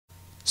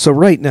So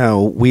right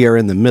now we are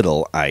in the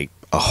middle, I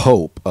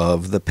hope,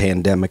 of the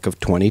pandemic of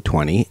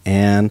 2020,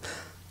 and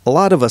a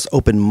lot of us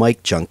open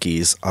mic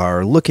junkies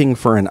are looking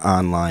for an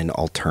online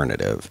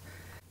alternative.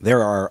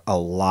 There are a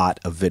lot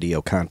of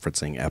video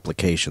conferencing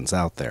applications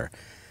out there,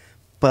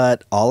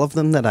 but all of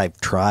them that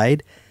I've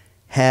tried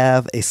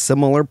have a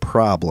similar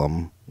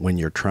problem when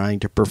you're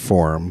trying to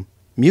perform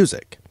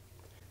music.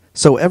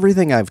 So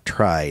everything I've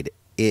tried,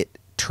 it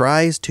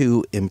tries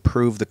to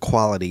improve the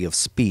quality of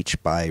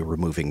speech by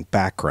removing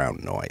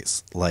background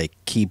noise, like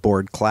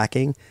keyboard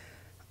clacking.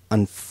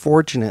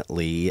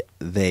 Unfortunately,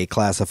 they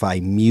classify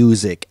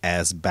music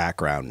as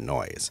background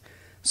noise.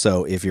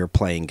 So if you're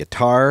playing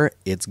guitar,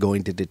 it's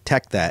going to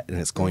detect that and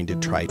it's going to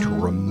try to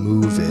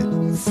remove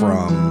it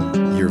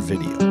from your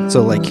video.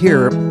 So like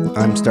here,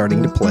 I'm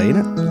starting to play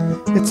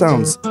and it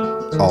sounds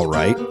all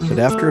right, but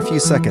after a few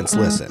seconds,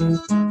 listen.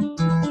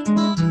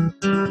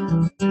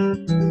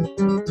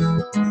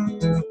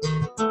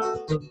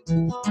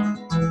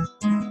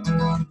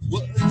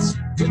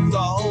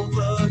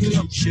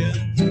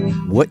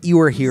 What you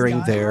are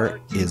hearing there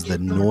is the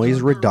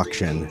noise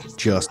reduction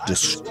just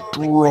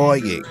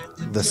destroying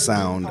the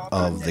sound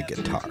of the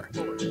guitar.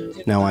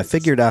 Now, I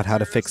figured out how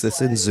to fix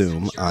this in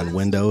Zoom on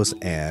Windows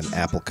and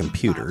Apple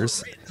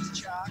computers.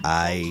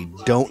 I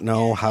don't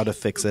know how to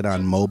fix it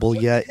on mobile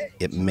yet.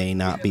 It may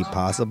not be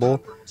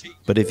possible,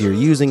 but if you're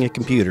using a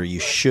computer, you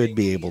should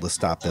be able to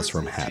stop this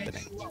from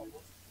happening.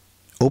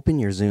 Open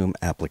your Zoom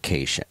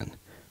application.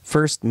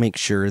 First, make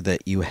sure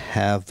that you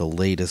have the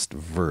latest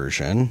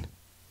version.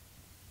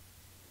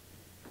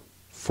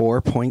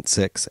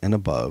 4.6 and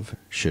above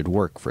should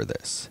work for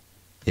this.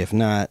 If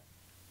not,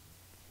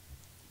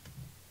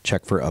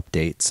 check for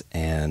updates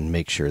and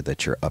make sure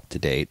that you're up to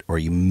date, or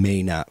you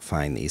may not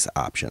find these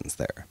options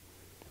there.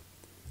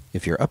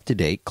 If you're up to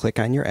date, click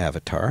on your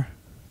avatar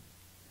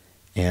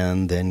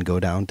and then go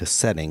down to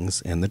Settings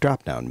in the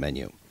drop-down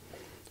menu.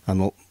 On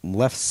the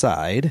left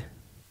side,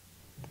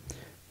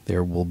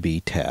 there will be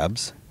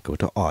tabs. Go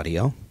to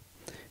Audio,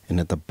 and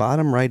at the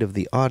bottom right of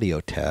the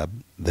Audio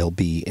tab, there'll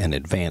be an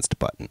Advanced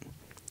button.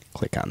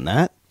 Click on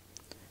that,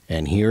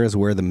 and here is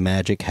where the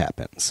magic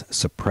happens.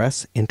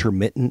 Suppress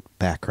intermittent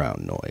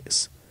background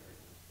noise.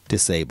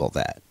 Disable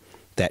that.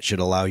 That should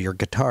allow your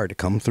guitar to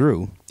come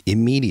through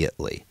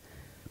immediately.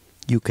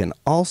 You can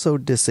also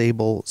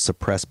disable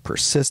suppress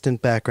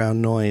persistent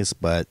background noise,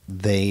 but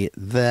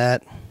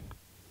that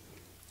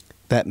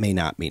may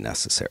not be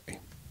necessary.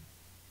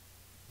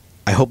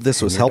 I hope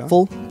this was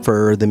helpful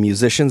for the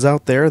musicians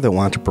out there that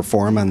want to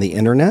perform on the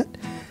internet.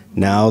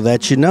 Now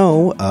that you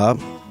know,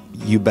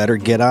 you better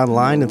get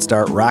online and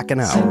start rocking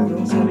out.